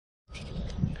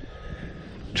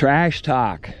Trash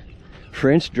talk.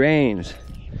 French drains.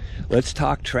 Let's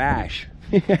talk trash.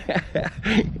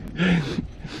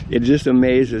 It just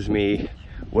amazes me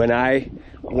when I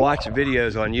watch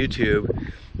videos on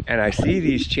YouTube and I see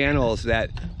these channels that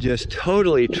just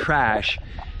totally trash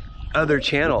other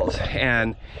channels,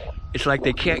 and it's like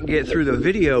they can't get through the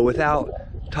video without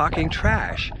talking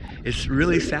trash. It's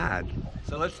really sad.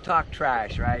 So let's talk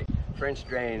trash, right? French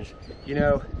drains. You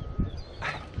know,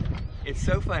 it's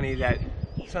so funny that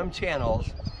some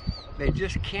channels, they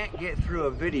just can't get through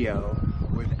a video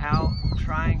without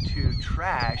trying to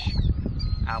trash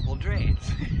apple drains.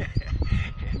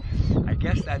 I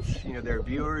guess that's, you know, their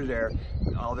viewers,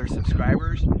 all their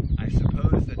subscribers. I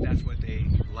suppose that that's what they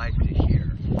like to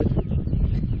hear.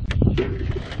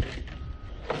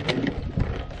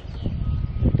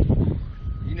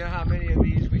 You know how many of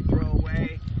these we throw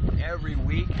away every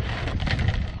week?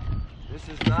 This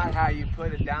is not how you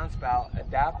put a downspout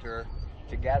adapter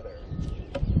together.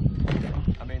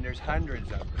 I mean, there's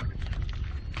hundreds of them.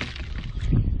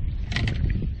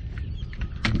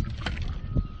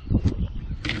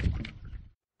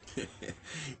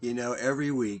 You know,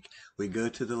 every week we go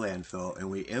to the landfill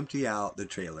and we empty out the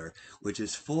trailer, which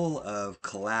is full of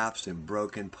collapsed and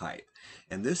broken pipe.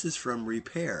 And this is from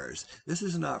repairs. This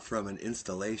is not from an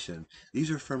installation. These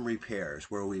are from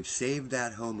repairs where we've saved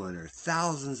that homeowner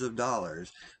thousands of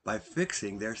dollars by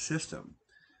fixing their system.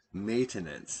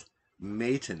 Maintenance,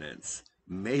 maintenance,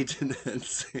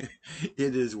 maintenance.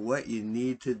 It is what you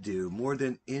need to do more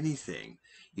than anything.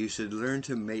 You should learn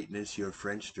to maintenance your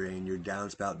French drain, your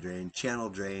downspout drain, channel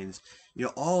drains, you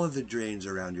know, all of the drains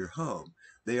around your home.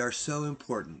 They are so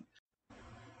important.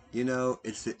 You know,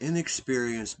 it's the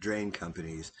inexperienced drain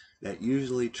companies that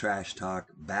usually trash talk,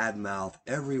 badmouth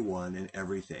everyone and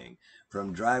everything,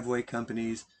 from driveway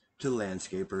companies to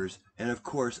landscapers, and of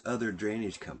course other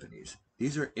drainage companies.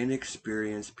 These are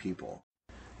inexperienced people.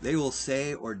 They will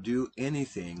say or do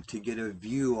anything to get a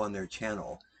view on their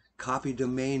channel, copy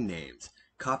domain names,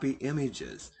 copy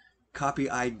images, copy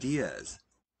ideas.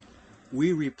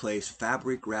 We replace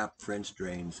fabric wrapped French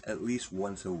drains at least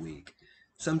once a week.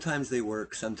 Sometimes they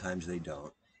work, sometimes they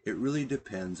don't. It really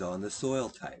depends on the soil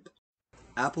type.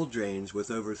 Apple drains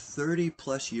with over 30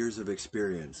 plus years of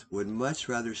experience would much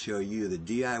rather show you the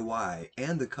DIY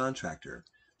and the contractor.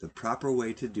 The proper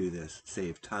way to do this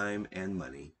saves time and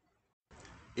money.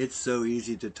 It's so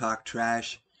easy to talk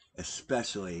trash,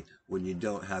 especially when you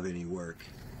don't have any work.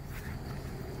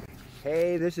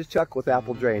 Hey, this is Chuck with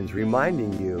Apple Drains,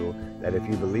 reminding you that if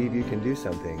you believe you can do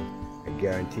something, I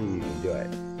guarantee you can do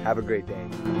it. Have a great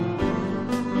day.